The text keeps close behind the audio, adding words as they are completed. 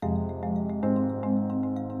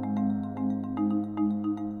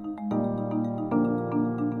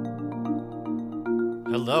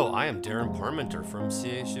Hello, I am Darren Parmenter from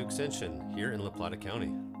CSU Extension here in La Plata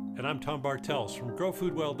County. And I'm Tom Bartels from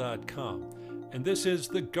GrowFoodWell.com. And this is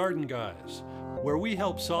The Garden Guys, where we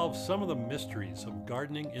help solve some of the mysteries of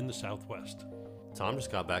gardening in the Southwest. Tom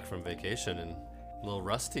just got back from vacation and a little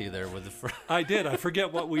rusty there with the I did. I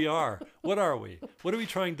forget what we are. What are we? What are we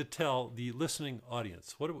trying to tell the listening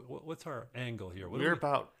audience? What's our angle here? We're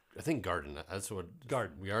about, I think, garden. That's what.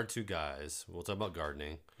 Garden. We are two guys. We'll talk about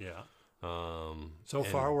gardening. Yeah. So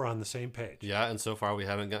far, we're on the same page. Yeah, and so far we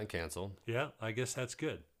haven't gotten canceled. Yeah, I guess that's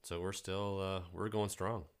good. So we're still, we're going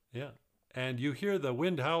strong. Yeah. And you hear the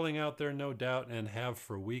wind howling out there, no doubt, and have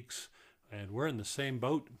for weeks. And we're in the same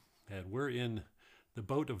boat. And we're in the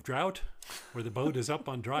boat of drought, where the boat is up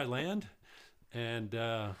on dry land. And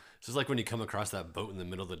it's just like when you come across that boat in the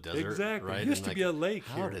middle of the desert. Exactly. Right? It used to be a lake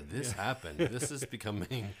How here. did this happen? This is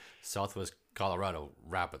becoming Southwest Colorado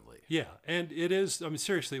rapidly. Yeah, and it is, I mean,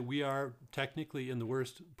 seriously, we are technically in the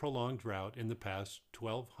worst prolonged drought in the past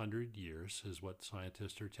 1,200 years, is what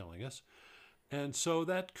scientists are telling us. And so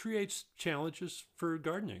that creates challenges for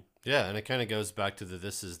gardening. Yeah, and it kind of goes back to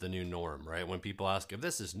this is the new norm, right? When people ask if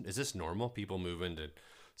is this normal, people move into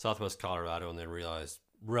Southwest Colorado and they realize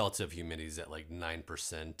relative humidity is at like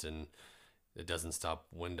 9% and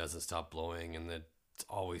wind doesn't stop blowing and it's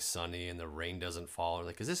always sunny and the rain doesn't fall.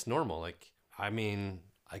 Like, is this normal? Like, I mean,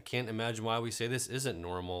 I can't imagine why we say this isn't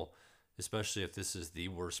normal, especially if this is the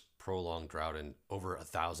worst prolonged drought in over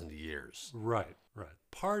 1,000 years. Right.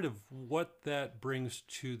 Part of what that brings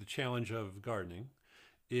to the challenge of gardening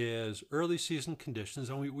is early season conditions.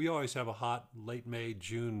 And we always have a hot late May,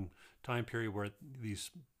 June time period where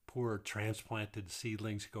these poor transplanted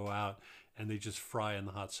seedlings go out and they just fry in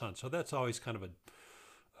the hot sun. So that's always kind of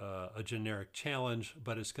a generic challenge,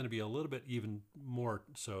 but it's going to be a little bit even more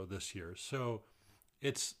so this year. So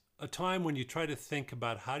it's a time when you try to think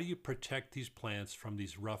about how do you protect these plants from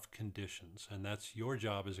these rough conditions. And that's your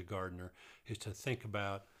job as a gardener, is to think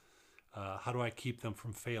about how do I keep them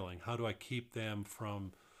from failing? How do I keep them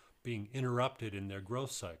from being interrupted in their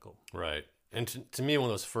growth cycle? Right. And to me, one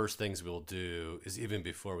of those first things we'll do is, even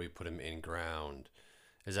before we put them in ground,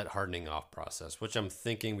 is that hardening off process, which I'm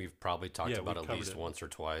thinking we've probably talked about at least once or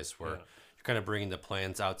twice, where you're kind of bringing the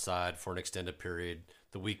plants outside for an extended period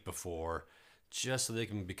the week before, just so they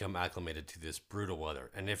can become acclimated to this brutal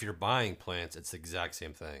weather. And if you're buying plants, it's the exact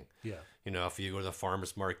same thing. Yeah. You know, if you go to the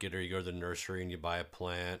farmer's market or you go to the nursery and you buy a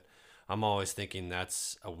plant, I'm always thinking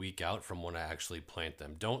that's a week out from when I actually plant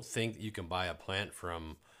them. Don't think that you can buy a plant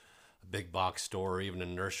from a big box store or even a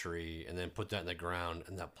nursery and then put that in the ground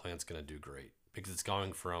and that plant's going to do great, because it's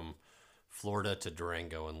going from Florida to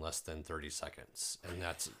Durango in less than 30 seconds. And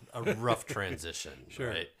that's a rough transition, Sure.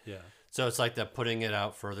 right? Yeah. So it's like that, putting it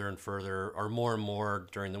out further and further, or more and more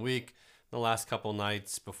during the week. The last couple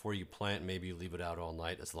nights before you plant, maybe you leave it out all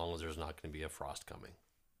night, as long as there's not going to be a frost coming.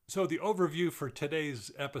 So the overview for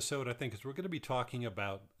today's episode, I think, is we're going to be talking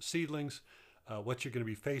about seedlings, what you're going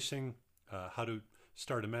to be facing, how to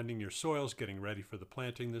start amending your soils, getting ready for the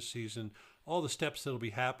planting this season, all the steps that will be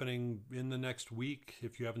happening in the next week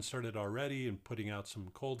if you haven't started already, and putting out some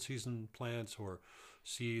cold season plants or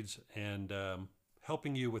seeds, and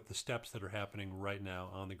helping you with the steps that are happening right now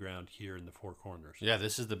on the ground here in the Four Corners. Yeah,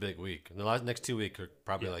 this is the big week. The next 2 weeks are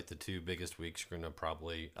probably like the two biggest weeks you're going to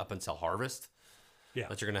probably, up until harvest,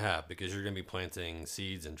 that you're going to have, because you're going to be planting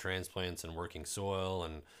seeds and transplants and working soil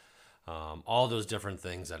and all those different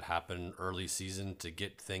things that happen early season to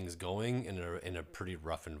get things going in a pretty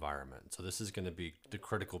rough environment. So this is going to be the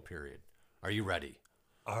critical period. Are you ready?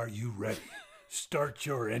 Are you ready? Start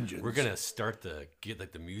your engines. We're gonna start get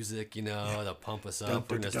like the music, to pump us up.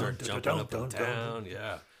 We're gonna start jumping up and down.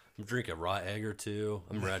 Yeah, I'm drinking a raw egg or two.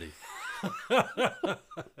 I'm ready.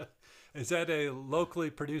 Is that a locally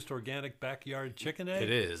produced organic backyard chicken egg? It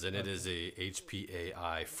is, and it is a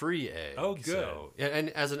HPAI free egg. Oh, good. So, and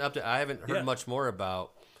as an update, I haven't heard much more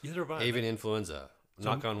about avian influenza.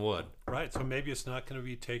 Knock on wood. Right, so maybe it's not going to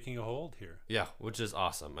be taking a hold here. Yeah, which is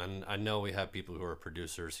awesome. And I know we have people who are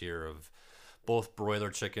producers here of both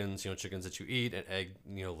broiler chickens, chickens that you eat, and egg,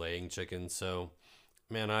 laying chickens. So,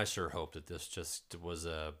 man, I sure hope that this just was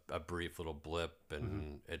a brief little blip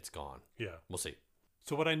and it's gone. Yeah. We'll see.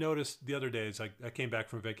 So what I noticed the other day is I came back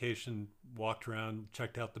from vacation, walked around,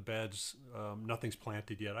 checked out the beds. Nothing's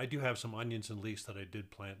planted yet. I do have some onions and leeks that I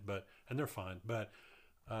did plant, and they're fine. But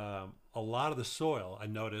a lot of the soil, I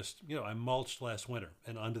noticed, I mulched last winter,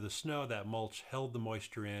 and under the snow, that mulch held the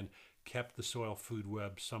moisture in, kept the soil food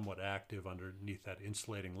web somewhat active underneath that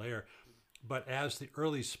insulating layer. But as the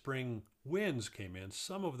early spring winds came in,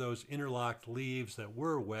 some of those interlocked leaves that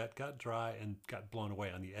were wet got dry and got blown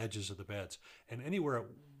away on the edges of the beds. And anywhere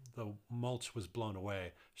the mulch was blown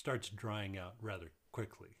away, starts drying out rather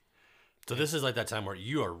quickly. So this is like that time where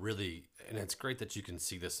you are really, and it's great that you can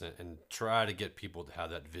see this and try to get people to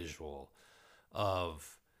have that visual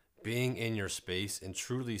of being in your space and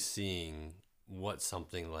truly seeing what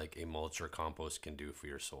something like a mulch or compost can do for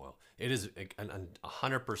your soil. It is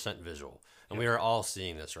 100% visual, and we are all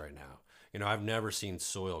seeing this right now. You know, I've never seen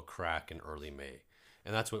soil crack in early May,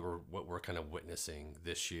 and that's what we're kind of witnessing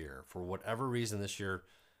this year. For whatever reason, this year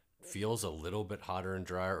feels a little bit hotter and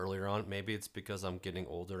drier earlier on. Maybe it's because I'm getting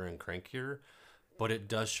older and crankier, but it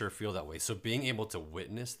does sure feel that way. So being able to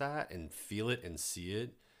witness that and feel it and see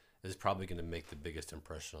it is probably going to make the biggest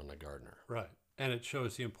impression on a gardener. Right. And it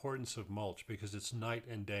shows the importance of mulch because it's night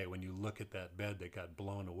and day when you look at that bed that got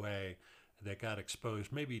blown away, that got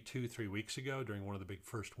exposed maybe 2-3 weeks ago during one of the big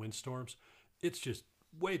first windstorms. It's just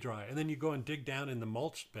way dry. And then you go and dig down in the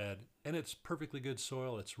mulched bed and it's perfectly good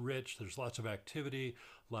soil. It's rich. There's lots of activity,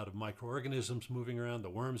 a lot of microorganisms moving around. The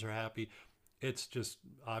worms are happy. It's just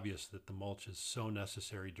obvious that the mulch is so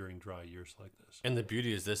necessary during dry years like this. And the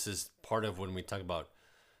beauty is this is part of when we talk about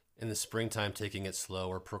in the springtime taking it slow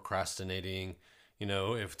or procrastinating. You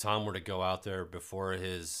know, if Tom were to go out there before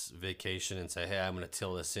his vacation and say, hey, I'm going to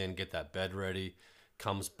till this in, get that bed ready,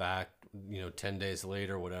 comes back, 10 days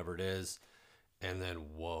later, whatever it is, and then,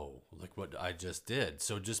 whoa, look what I just did.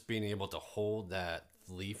 So just being able to hold that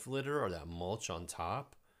leaf litter or that mulch on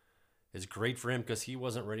top is great for him because he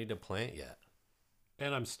wasn't ready to plant yet.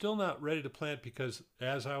 And I'm still not ready to plant because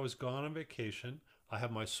as I was gone on vacation, I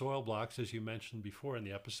have my soil blocks, as you mentioned before in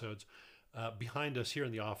the episodes, behind us here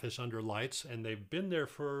in the office under lights, and they've been there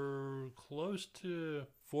for close to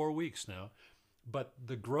 4 weeks now. But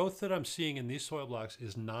the growth that I'm seeing in these soil blocks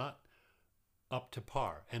is not up to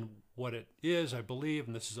par. And what it is, I believe,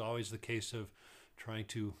 and this is always the case of trying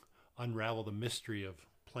to unravel the mystery of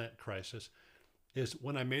plant crisis, is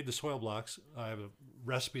when I made the soil blocks, I have a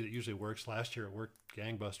recipe that usually works. Last year it worked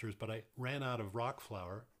gangbusters, but I ran out of rock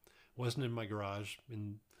flour. Wasn't in my garage.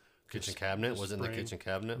 In kitchen cabinet? Was it in the kitchen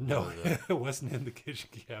cabinet? No, it wasn't in the kitchen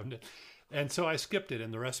cabinet. And so I skipped it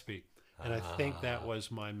in the recipe. And I think that was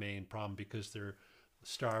my main problem because they're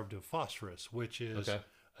starved of phosphorus, which is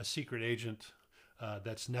a secret agent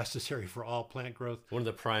that's necessary for all plant growth. One of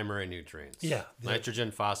the primary nutrients. Yeah.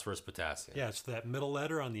 Nitrogen, phosphorus, potassium. Yeah, it's that middle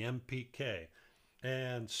letter on the NPK.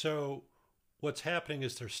 And so what's happening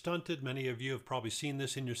is they're stunted. Many of you have probably seen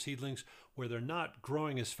this in your seedlings where they're not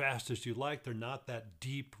growing as fast as you like. They're not that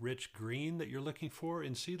deep, rich green that you're looking for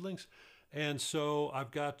in seedlings. And so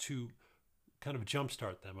I've got to kind of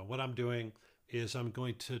jumpstart them. And what I'm doing is I'm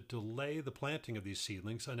going to delay the planting of these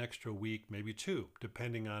seedlings an extra week, maybe 2,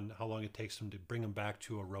 depending on how long it takes them to bring them back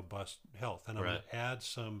to a robust health. And I'm going to add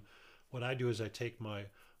some, what I do is I take my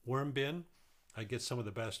worm bin, I get some of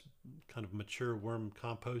the best kind of mature worm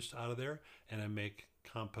compost out of there, and I make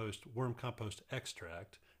worm compost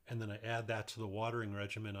extract, and then I add that to the watering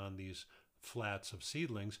regimen on these flats of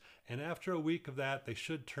seedlings. And after a week of that, they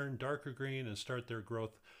should turn darker green and start their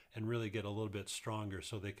growth and really get a little bit stronger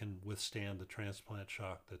so they can withstand the transplant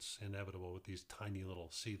shock that's inevitable with these tiny little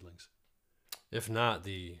seedlings. If not,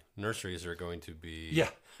 the nurseries are going to be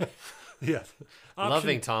yeah.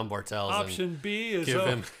 Loving Tom Bartels. Option B is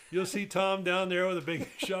you'll see Tom down there with a big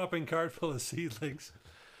shopping cart full of seedlings.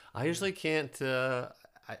 I usually can't.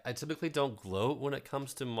 I typically don't gloat when it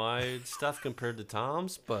comes to my stuff compared to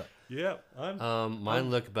Tom's, but yeah, mine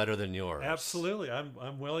look better than yours. Absolutely,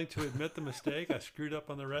 I'm willing to admit the mistake. I screwed up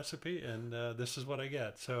on the recipe, and this is what I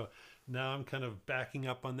get. So now I'm kind of backing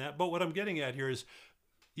up on that. But what I'm getting at here is,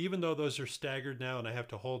 even though those are staggered now, and I have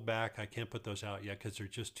to hold back, I can't put those out yet because they're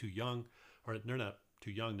just too young, or they're not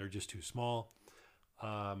too young; they're just too small.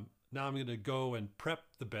 Now I'm going to go and prep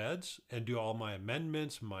the beds and do all my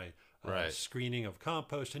amendments, my screening of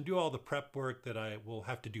compost, and do all the prep work that I will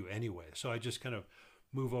have to do anyway. So I just kind of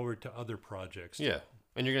move over to other projects. Yeah.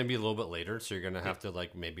 And you're going to be a little bit later. So you're going to have to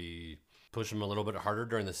maybe push them a little bit harder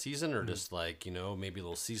during the season or just maybe a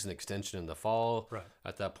little season extension in the fall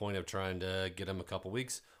at that point of trying to get them a couple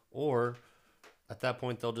weeks. Or at that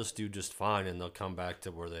point, they'll just do just fine and they'll come back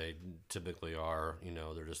to where they typically are.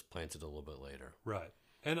 They're just planted a little bit later. Right.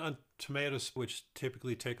 And on tomatoes, which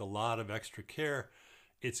typically take a lot of extra care,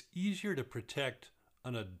 it's easier to protect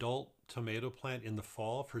an adult tomato plant in the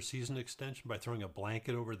fall for season extension by throwing a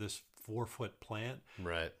blanket over this 4-foot plant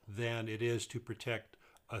than it is to protect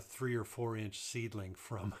a 3 or 4 inch seedling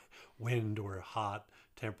from wind or hot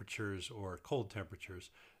temperatures or cold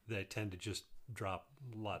temperatures. They tend to just drop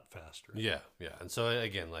a lot faster. Yeah. And so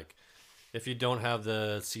again, if you don't have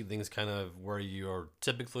the seedlings kind of where you are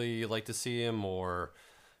typically like to see them, or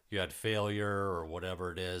you had failure or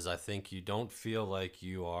whatever it is, I think you don't feel like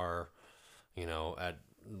you are, at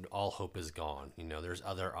all hope is gone. There's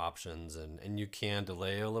other options, and you can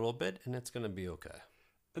delay a little bit, and it's going to be okay.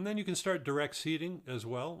 And then you can start direct seeding as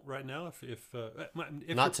well right now. If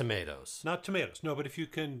Not tomatoes. Not tomatoes, no, but if you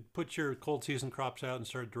can put your cold season crops out and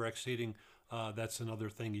start direct seeding, that's another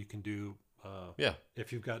thing you can do. Yeah.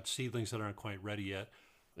 If you've got seedlings that aren't quite ready yet.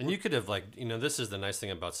 And you could have this is the nice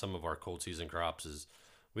thing about some of our cold season crops is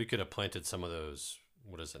we could have planted some of those,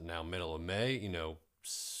 what is it now, middle of May,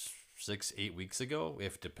 6-8 weeks ago,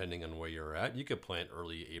 if depending on where you're at. You could plant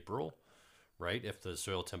early April, right? If the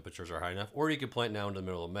soil temperatures are high enough, or you could plant now into the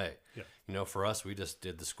middle of May. Yeah. For us, we just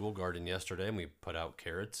did the school garden yesterday and we put out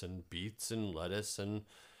carrots and beets and lettuce, and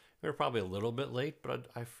we were probably a little bit late, but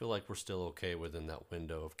I feel like we're still okay within that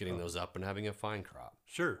window of getting those up and having a fine crop.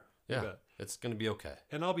 Sure. Yeah, it's going to be okay.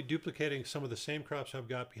 And I'll be duplicating some of the same crops I've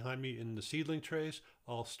got behind me in the seedling trays.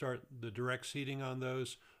 I'll start the direct seeding on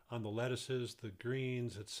those, on the lettuces, the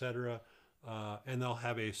greens, etc. And they'll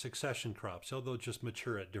have a succession crop, so they'll just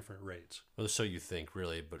mature at different rates. Well, so you think,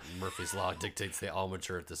 really, but Murphy's Law dictates they all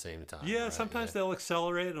mature at the same time. Yeah, right? sometimes they'll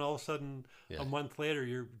accelerate, and all of a sudden, a month later,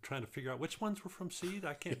 you're trying to figure out which ones were from seed.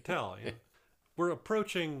 I can't tell. We're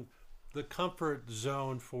approaching the comfort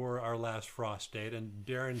zone for our last frost date, and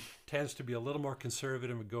Darren tends to be a little more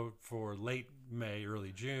conservative and go for late May,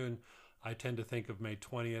 early June. I tend to think of May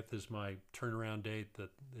 20th as my turnaround date, that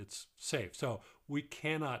it's safe. So we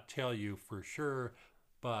cannot tell you for sure,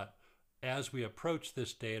 but as we approach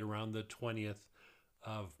this date around the 20th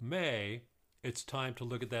of May, it's time to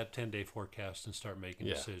look at that 10-day forecast and start making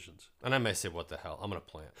decisions. And I may say, what the hell? I'm going to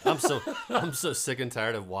plant. I'm so sick and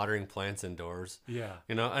tired of watering plants indoors. Yeah.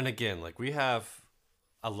 And again, like we have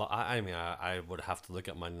a lot. I mean, I would have to look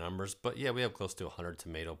at my numbers, but yeah, we have close to 100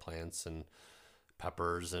 tomato plants and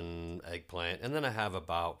peppers and eggplant, and then I have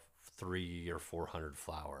about 300 or 400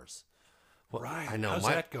 flowers. Well, right. I know. How's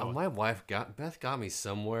that going? My wife Beth got me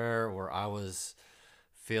somewhere where I was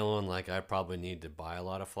feeling like I probably need to buy a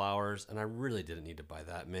lot of flowers, and I really didn't need to buy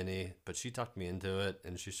that many, but she talked me into it,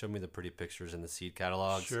 and she showed me the pretty pictures in the seed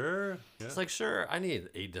catalogs. Sure. Yeah. It's like, sure, I need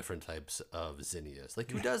 8 different types of zinnias.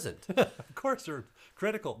 Like, who doesn't? Of course, they're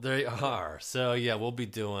critical. They are. So, yeah, we'll be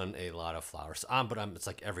doing a lot of flowers. But it's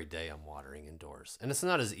like every day I'm watering indoors. And it's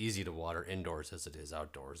not as easy to water indoors as it is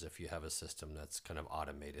outdoors if you have a system that's kind of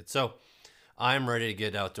automated. So, I'm ready to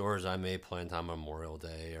get outdoors. I may plant on Memorial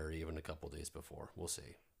Day or even a couple days before. We'll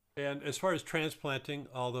see. And as far as transplanting,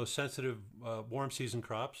 all those sensitive warm season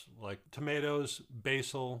crops like tomatoes,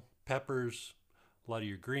 basil, peppers, a lot of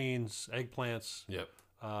your greens, eggplants, Yep.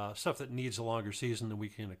 Stuff that needs a longer season than we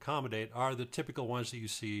can accommodate are the typical ones that you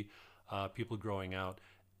see people growing out.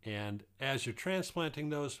 And as you're transplanting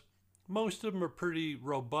those, most of them are pretty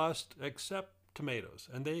robust except tomatoes.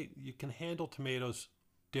 And you can handle tomatoes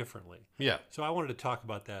differently. Yeah. So I wanted to talk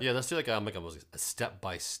about that. Yeah, let's do like a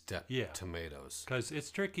step-by-step tomatoes. Because it's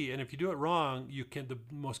tricky, and if you do it wrong, the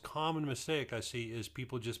most common mistake I see is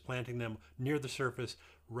people just planting them near the surface,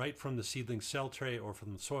 right from the seedling cell tray or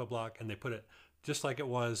from the soil block, and they put it just like it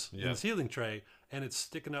was in the seedling tray, and it's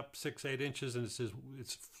sticking up 6-8 inches, and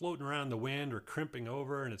it's floating around in the wind or crimping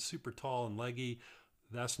over, and it's super tall and leggy.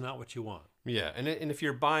 That's not what you want. Yeah, and if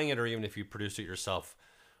you're buying it or even if you produce it yourself,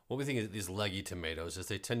 what we think of these leggy tomatoes is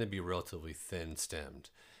they tend to be relatively thin-stemmed.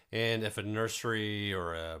 And if a nursery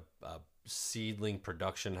or a seedling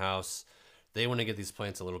production house, they want to get these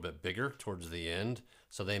plants a little bit bigger towards the end,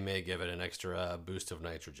 so they may give it an extra boost of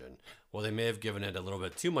nitrogen. Well, they may have given it a little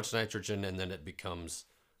bit too much nitrogen, and then it becomes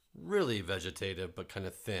really vegetative but kind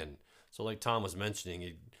of thin. So like Tom was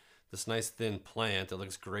mentioning, this nice thin plant that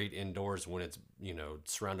looks great indoors when it's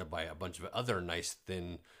surrounded by a bunch of other nice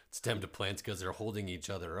thin stemmed plants because they're holding each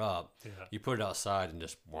other up. Yeah. You put it outside and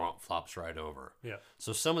just flops right over. Yeah.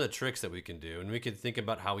 So some of the tricks that we can do, and we can think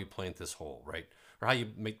about how we plant this hole, right? Or how you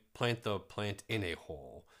plant the plant in a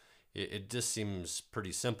hole. It just seems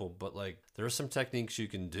pretty simple, but like there are some techniques you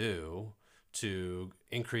can do to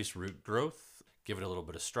increase root growth, give it a little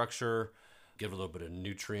bit of structure, give it a little bit of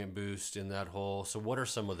nutrient boost in that hole. So what are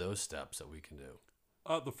some of those steps that we can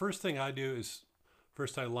do? The first thing I do is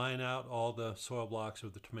first I line out all the soil blocks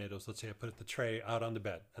of the tomatoes. Let's say I put the tray out on the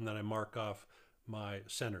bed, and then I mark off my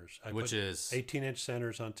centers. Which is 18-inch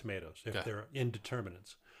centers on tomatoes if they're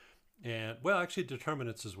indeterminates. And actually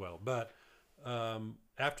determinates as well. But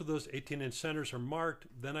after those 18-inch centers are marked,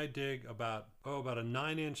 then I dig about a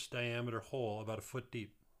 9-inch diameter hole, about a foot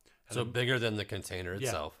deep. And so bigger than the container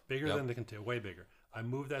itself. Yeah, bigger than the container, way bigger. I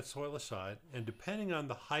move that soil aside, and depending on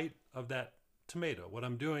the height of that tomato, what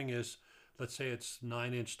I'm doing is, let's say it's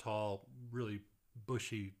 9-inch tall, really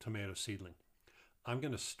bushy tomato seedling. I'm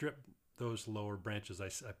going to strip those lower branches. I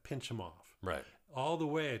pinch them off. Right. All the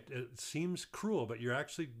way, it seems cruel, but you're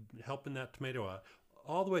actually helping that tomato out.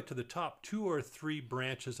 All the way to the top, 2 or 3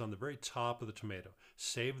 branches on the very top of the tomato.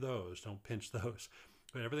 Save those, don't pinch those.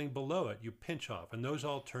 But everything below it, you pinch off, and those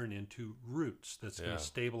all turn into roots that's going to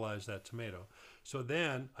stabilize that tomato. So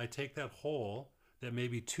then I take that hole that may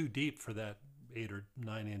be too deep for that 8 or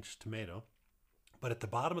 9 inch tomato, but at the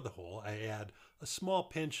bottom of the hole, I add a small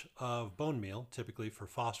pinch of bone meal, typically for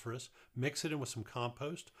phosphorus, mix it in with some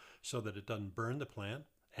compost so that it doesn't burn the plant,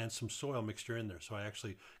 and some soil mixture in there. So I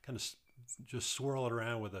actually kind of just swirl it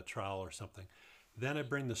around with a trowel or something. Then I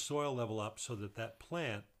bring the soil level up so that that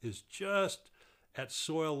plant is just at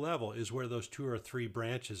soil level, is where those 2 or 3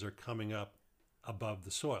 branches are coming up above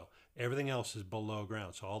the soil. Everything else is below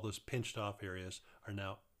ground. So all those pinched off areas are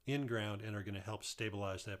now in ground and are going to help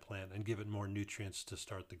stabilize that plant and give it more nutrients to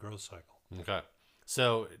start the growth cycle. Okay.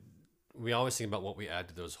 So we always think about what we add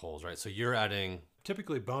to those holes, right? So you're adding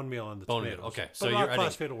typically bone meal on the bone tomatoes. meal. Okay. So So rock you're adding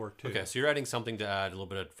phosphate will work too. Okay, so you're adding something to add a little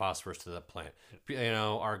bit of phosphorus to that plant. You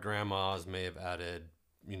know, our grandmas may have added,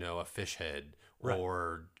 you know, a fish head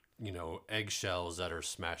or, you know, eggshells that are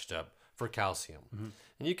smashed up for calcium.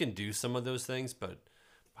 And you can do some of those things, but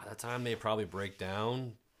by the time they probably break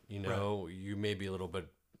down, you know, you may be a little bit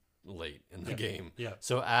late in the game. Yeah.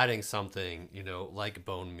 So adding something, you know, like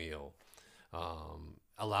bone meal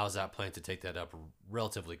allows that plant to take that up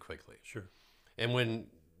relatively quickly. Sure. And when,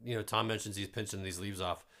 you know, Tom mentions he's pinching these leaves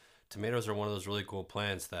off, tomatoes are one of those really cool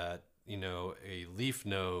plants that, you know, a leaf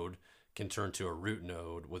node can turn to a root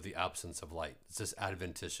node with the absence of light. It's this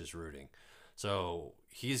adventitious rooting. So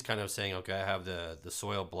he's kind of saying, okay, I have the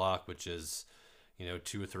soil block, which is, you know,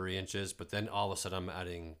 2 or 3 inches, but then all of a sudden I'm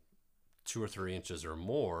adding 2 or 3 inches or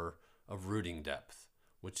more of rooting depth,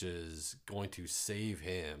 which is going to save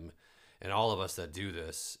him and all of us that do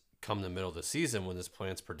this come the middle of the season when this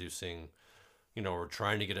plant's producing, you know, we're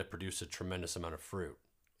trying to get it produce a tremendous amount of fruit.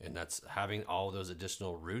 And that's having all those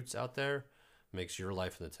additional roots out there makes your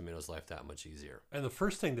life and the tomato's life that much easier. And the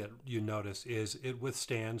first thing that you notice is it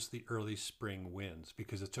withstands the early spring winds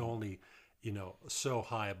because it's only, you know, so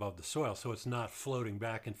high above the soil. So it's not floating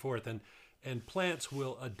back and forth. And plants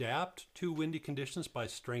will adapt to windy conditions by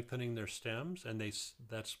strengthening their stems. And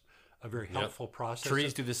that's a very helpful process.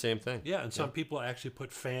 Trees do the same thing. Yeah, and some people actually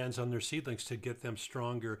put fans on their seedlings to get them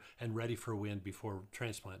stronger and ready for wind before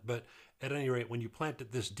transplant. But at any rate, when you plant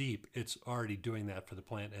it this deep, it's already doing that for the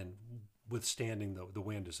plant, and withstanding the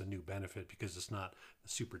wind is a new benefit because it's not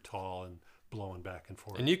super tall and blowing back and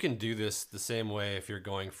forth. And you can do this the same way if you're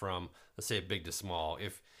going from, let's say, big to small.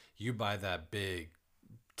 If you buy that big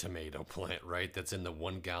tomato plant, right, that's in the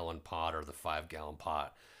 1 gallon pot or the 5 gallon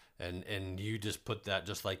pot, and you just put that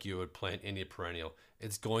just like you would plant any perennial,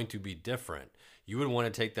 it's going to be different. You would want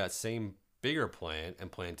to take that same bigger plant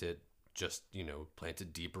and plant it just, you know, plant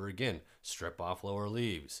it deeper again, strip off lower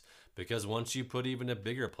leaves, because once you put even a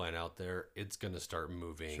bigger plant out there, it's going to start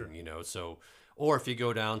moving, you know. So, or if you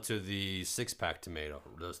go down to the 6-pack tomato,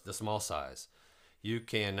 the small size, you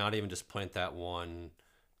can not even just plant that one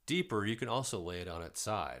deeper, you can also lay it on its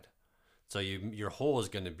side. So your hole is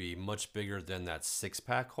going to be much bigger than that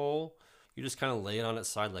 6-pack hole. You just kind of lay it on its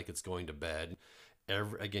side like it's going to bed.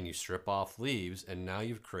 Again, you strip off leaves, and now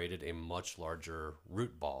you've created a much larger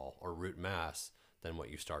root ball or root mass than what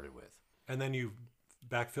you started with. And then you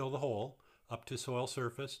backfill the hole up to soil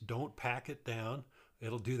surface. Don't pack it down.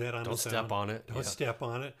 It'll do that on its own. Don't step on it. Don't step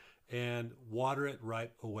on it. And water it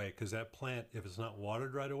right away, because that plant, if it's not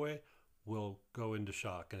watered right away, will go into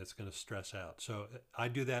shock and it's going to stress out. So I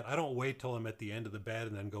do that. I don't wait till I'm at the end of the bed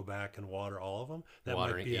and then go back and water all of them. That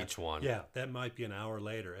Watering might be each one. Yeah, that might be an hour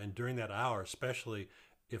later. And during that hour, especially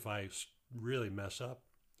if I really mess up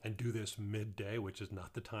and do this midday, which is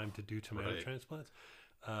not the time to do tomato transplants,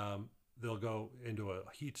 they'll go into a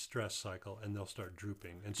heat stress cycle and they'll start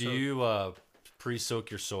drooping. And do you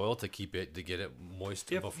pre-soak your soil to get it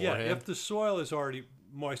moist beforehand? Yeah, if the soil is already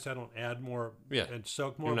moist, I don't add more and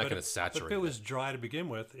soak more. You're not going to saturate it. But if it was dry to begin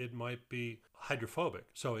with, it might be hydrophobic,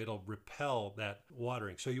 so it'll repel that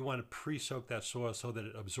watering. So you want to pre-soak that soil so that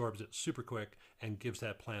it absorbs it super quick and gives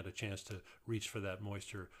that plant a chance to reach for that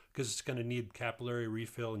moisture, because it's going to need capillary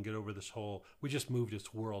refill and get over this whole, we just moved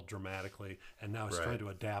its world dramatically, and now it's trying to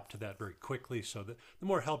adapt to that very quickly. So the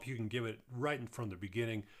more help you can give it right from the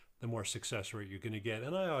beginning, the more success rate you're going to get.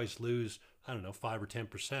 And I always lose, 5 or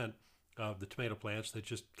 10% of the tomato plants that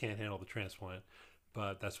just can't handle the transplant.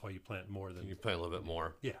 But that's why you plant more than... You plant a little bit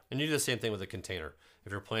more. Yeah. And you do the same thing with a container.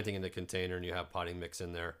 If you're planting in the container and you have potting mix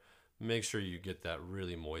in there, make sure you get that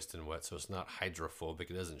really moist and wet so it's not hydrophobic.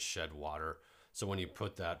 It doesn't shed water. So when you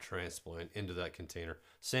put that transplant into that container,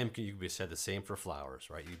 you could be said the same for flowers,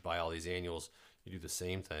 right? You buy all these annuals, you do the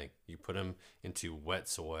same thing. You put them into wet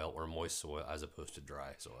soil or moist soil as opposed to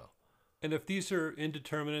dry soil. And if these are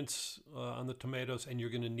indeterminates on the tomatoes and you're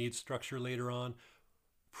going to need structure later on,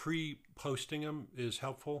 pre-posting them is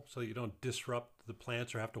helpful so you don't disrupt the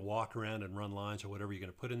plants or have to walk around and run lines or whatever you're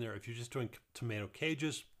going to put in there. If you're just doing tomato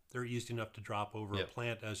cages, they're easy enough to drop over a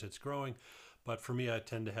plant as it's growing. But for me, I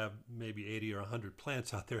tend to have maybe 80 or 100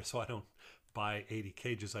 plants out there, so I don't buy 80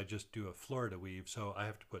 cages. I just do a Florida weave, so I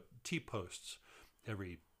have to put T-posts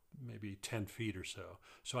every maybe 10 feet or so.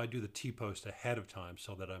 So I do the T-post ahead of time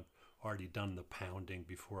so that I'm already done the pounding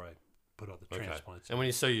before I put all the transplants. And when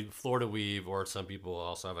you say Florida weave, or some people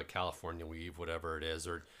also have a California weave, whatever it is,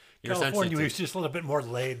 or California weave's just a little bit more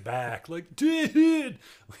laid back. Like, dude,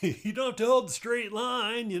 you don't have to hold the straight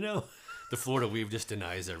line, you know. The Florida weave just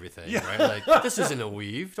denies everything, right? Like, this isn't a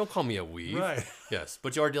weave. Don't call me a weave. Right. Yes,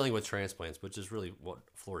 but you are dealing with transplants, which is really what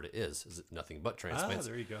Florida is nothing but transplants.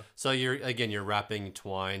 There you go. So you're wrapping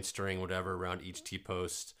twine, string, whatever around each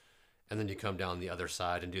T-post, and then you come down the other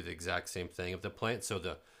side and do the exact same thing of the plant. So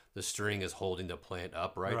the string is holding the plant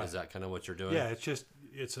up, right? Is that kind of what you're doing? Yeah,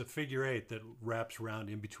 it's a figure eight that wraps around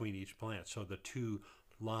in between each plant. So the two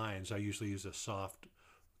lines, I usually use a soft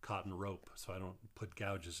cotton rope so I don't put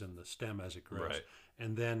gouges in the stem as it grows. Right.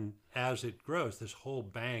 And then as it grows, this whole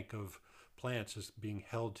bank of plants is being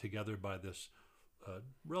held together by this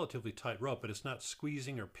relatively tight rope, but it's not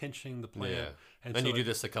squeezing or pinching the plant. Yeah. And so you so do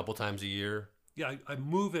this a couple times a year? Yeah, I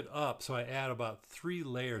move it up, so I add about 3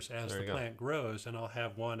 layers as the plant grows, and I'll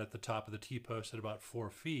have one at the top of the T-post at about 4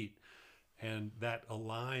 feet, and that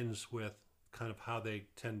aligns with kind of how they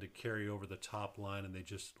tend to carry over the top line, and they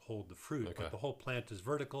just hold the fruit. Okay. But the whole plant is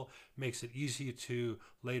vertical, makes it easy to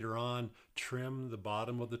later on trim the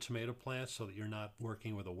bottom of the tomato plant so that you're not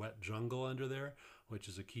working with a wet jungle under there, which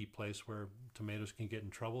is a key place where tomatoes can get in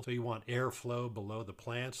trouble. So you want airflow below the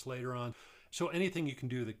plants later on. So anything you can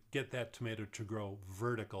do to get that tomato to grow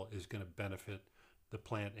vertical is going to benefit the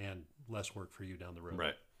plant and less work for you down the road.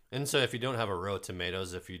 Right. And so if you don't have a row of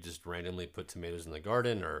tomatoes, if you just randomly put tomatoes in the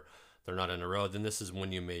garden or they're not in a row, then this is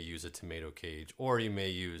when you may use a tomato cage, or you may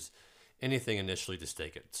use anything initially to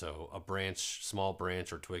stake it. So a branch, small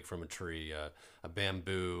branch or twig from a tree, a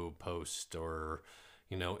bamboo post, or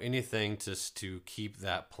anything just to keep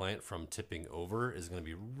that plant from tipping over is going to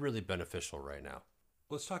be really beneficial right now.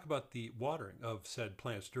 Let's talk about the watering of said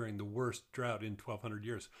plants during the worst drought in 1,200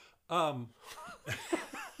 years. Got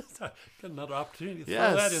another opportunity to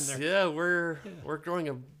throw that in there. Yeah, we're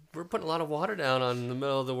putting a lot of water down on the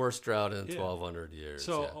middle of the worst drought in 1,200 years.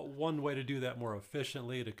 So one way to do that more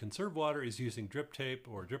efficiently to conserve water is using drip tape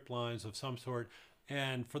or drip lines of some sort.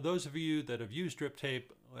 And for those of you that have used drip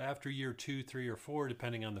tape, after year 2, 3, or 4,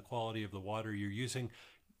 depending on the quality of the water you're using,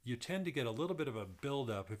 you tend to get a little bit of a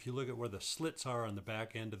buildup. If you look at where the slits are on the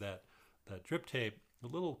back end of that drip tape, a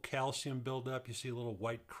little calcium buildup, you see a little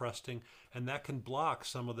white crusting, and that can block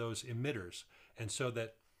some of those emitters, and so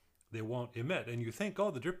that they won't emit. And you think,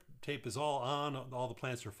 the drip tape is all on, all the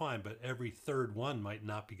plants are fine, but every third one might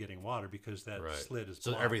not be getting water because that slit is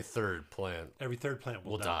blocked. So every third plant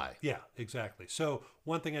will die. Yeah, exactly. So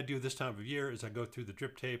one thing I do this time of year is I go through the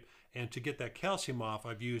drip tape, and to get that calcium off,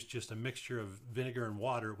 I've used just a mixture of vinegar and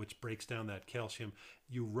water, which breaks down that calcium.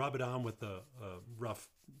 You rub it on with a rough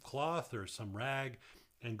cloth or some rag,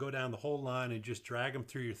 and go down the whole line and just drag them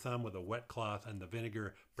through your thumb with a wet cloth, and the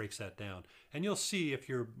vinegar breaks that down. And you'll see if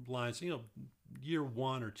your lines, year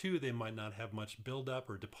 1 or 2, they might not have much buildup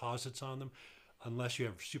or deposits on them unless you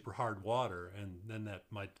have super hard water, and then that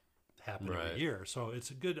might happen every year. So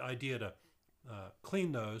it's a good idea to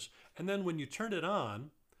clean those. And then when you turn it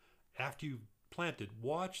on, after you've planted,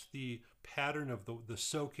 watch the pattern of the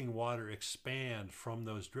soaking water expand from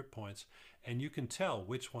those drip points, and you can tell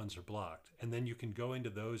which ones are blocked. And then you can go into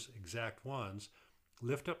those exact ones,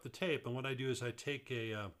 lift up the tape, and what I do is I take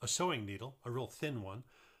a sewing needle, a real thin one,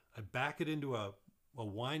 I back it into a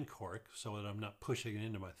wine cork so that I'm not pushing it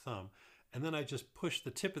into my thumb, and then I just push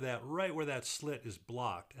the tip of that right where that slit is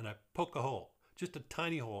blocked, and I poke a hole, just a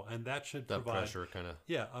tiny hole, and that should provide pressure kind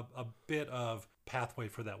of a bit of pathway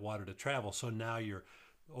for that water to travel. So now you're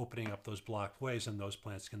opening up those blocked ways, and those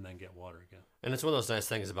plants can then get water again. And it's one of those nice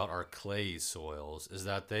things about our clay soils is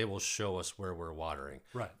that they will show us where we're watering.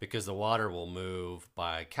 Right. Because the water will move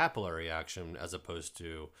by capillary action as opposed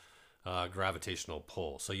to gravitational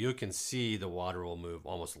pull. So you can see the water will move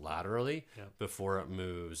almost laterally before it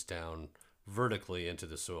moves down vertically into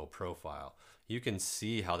the soil profile. You can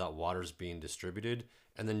see how that water is being distributed,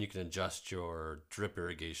 and then you can adjust your drip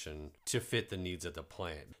irrigation to fit the needs of the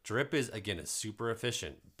plant. Drip is, again, it's super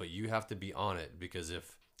efficient, but you have to be on it, because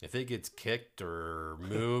if it gets kicked or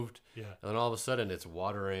moved, Yeah. and then all of a sudden it's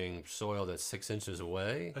watering soil that's 6 inches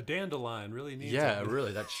away. A dandelion really needs Yeah, it.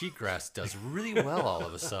 really, that cheatgrass does really well all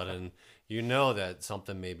of a sudden. You know that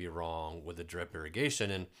something may be wrong with the drip irrigation.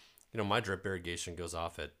 And, my drip irrigation goes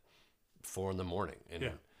off at 4 a.m. And,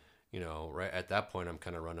 Yeah. right at that point, I'm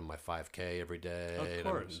kind of running my 5K every day. Of and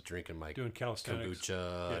course. I'm drinking my Doing calisthenics.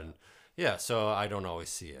 kombucha. Yeah. And so I don't always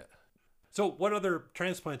see it. So what other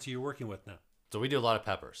transplants are you working with now? So we do a lot of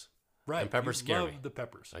peppers. Right. And peppers you scare love me. the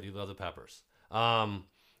peppers. I do love the peppers.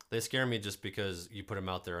 They scare me just because you put them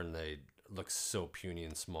out there and they look so puny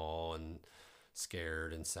and small and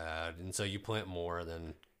scared and sad. And so you plant more, and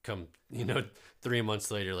then come, 3 months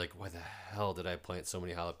later, like, why the hell did I plant so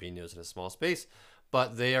many jalapenos in a small space?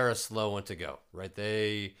 But they are a slow one to go, right?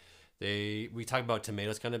 We talk about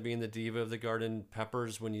tomatoes kind of being the diva of the garden.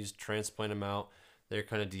 Peppers, when you transplant them out, they're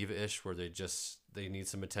kind of diva-ish, where they need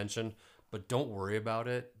some attention. But don't worry about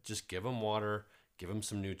it. Just give them water, give them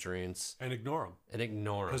some nutrients. And ignore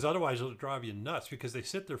them. Because otherwise it'll drive you nuts, because they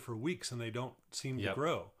sit there for weeks and they don't seem to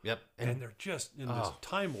grow. Yep. And they're just in this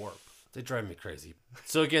time warp. They drive me crazy.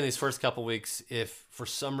 So again, these first couple weeks, if for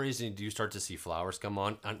some reason you do start to see flowers come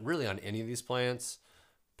on really on any of these plants,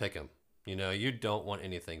 pick them. You don't want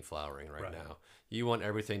anything flowering right now. You want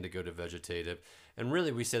everything to go to vegetative. And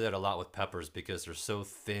really, we say that a lot with peppers, because they're so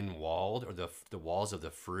thin-walled, or the walls of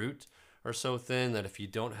the fruit are so thin that if you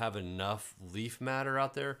don't have enough leaf matter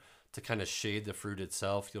out there to kind of shade the fruit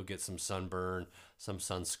itself, you'll get some sunburn, some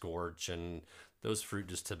sun scorch, and those fruit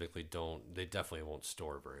just typically they definitely won't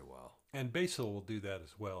store very well. And basil will do that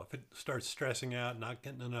as well. If it starts stressing out, not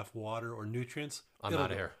getting enough water or nutrients, I'm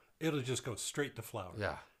out of here. It'll just go straight to flower.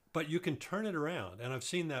 Yeah. But you can turn it around. And I've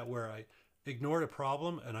seen that where I ignored a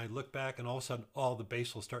problem and I look back and all of a sudden all the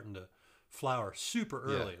basil's starting to flower super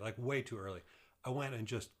early, like way too early. I went and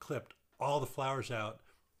just clipped all the flowers out,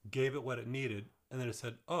 gave it what it needed, and then it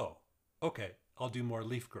said, oh, okay, I'll do more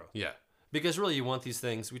leaf growth. Yeah. Because really you want these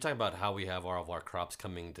things. We talk about how we have all of our crops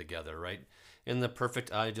coming together, right? In the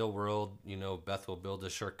perfect ideal world, Beth will build a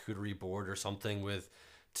charcuterie board or something with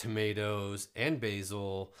tomatoes and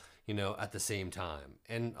basil, at the same time.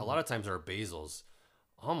 And a lot of times our basil's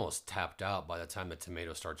almost tapped out by the time the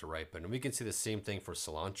tomatoes start to ripen. And we can see the same thing for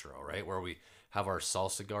cilantro, right? Where we have our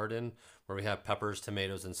salsa garden, where we have peppers,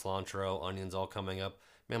 tomatoes, and cilantro, onions all coming up.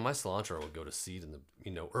 Man, my cilantro would go to seed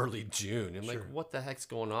in the early June. I'm like, what the heck's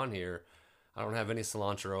going on here? I don't have any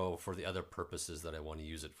cilantro for the other purposes that I want to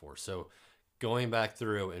use it for. So going back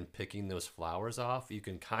through and picking those flowers off, you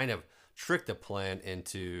can kind of trick the plant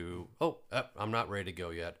into, I'm not ready to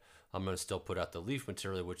go yet. I'm going to still put out the leaf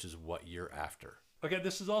material, which is what you're after. Okay,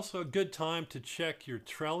 this is also a good time to check your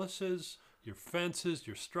trellises, your fences,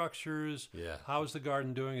 your structures. Yeah. How's the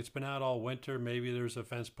garden doing? It's been out all winter. Maybe there's a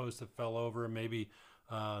fence post that fell over. Maybe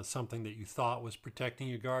something that you thought was protecting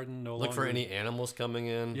your garden no longer. Look for any animals coming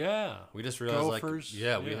in. Yeah. We just realized, Gophers.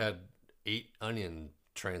 we had 8 onion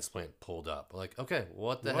transplant pulled up. Like, okay,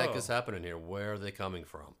 what the heck is happening here? Where are they coming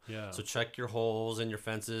from? Yeah. So check your holes in your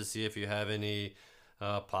fences. See if you have any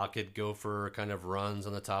pocket gopher kind of runs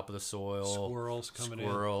on the top of the soil. Squirrels coming in.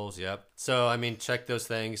 Squirrels, yep. So, check those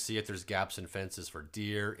things. See if there's gaps in fences for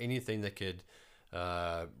deer. Anything that could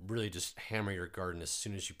really just hammer your garden as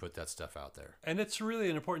soon as you put that stuff out there. And it's really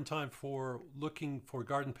an important time for looking for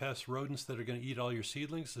garden pests, rodents that are going to eat all your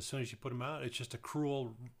seedlings as soon as you put them out. It's just a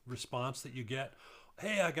cruel response that you get.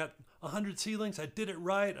 Hey, I got 100 seedlings. I did it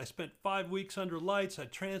right. I spent 5 weeks under lights. I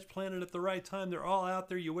transplanted at the right time. They're all out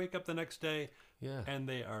there. You wake up the next day, and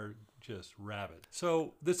they are just rabid.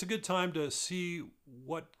 So this is a good time to see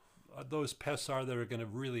what those pests are that are going to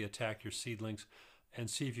really attack your seedlings and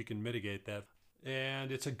see if you can mitigate that.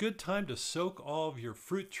 And it's a good time to soak all of your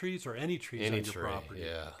fruit trees or any trees on your property.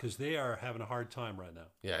 Because they are having a hard time right now.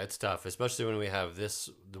 Yeah, it's tough, especially when we have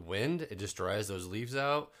the wind. It just dries those leaves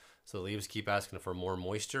out. So the leaves keep asking for more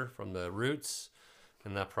moisture from the roots.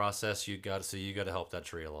 In that process, you got to help that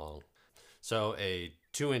tree along. So a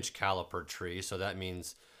 2-inch caliper tree, so that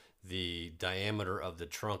means the diameter of the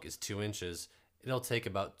trunk is 2 inches. It'll take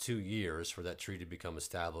about 2 years for that tree to become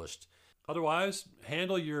established. Otherwise,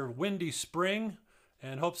 handle your windy spring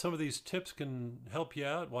and hope some of these tips can help you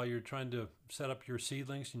out while you're trying to set up your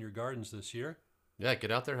seedlings in your gardens this year. Yeah,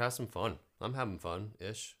 get out there, have some fun. I'm having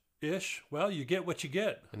fun-ish. Well, you get what you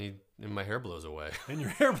get. And my hair blows away. And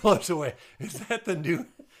your hair blows away. Is that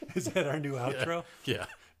our new outro? Yeah.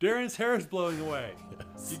 Darren's hair is blowing away.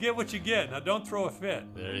 You get what you get. Now don't throw a fit.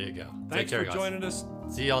 There you go. Thanks Take care, for guys. joining us.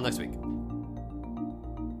 See y'all next week.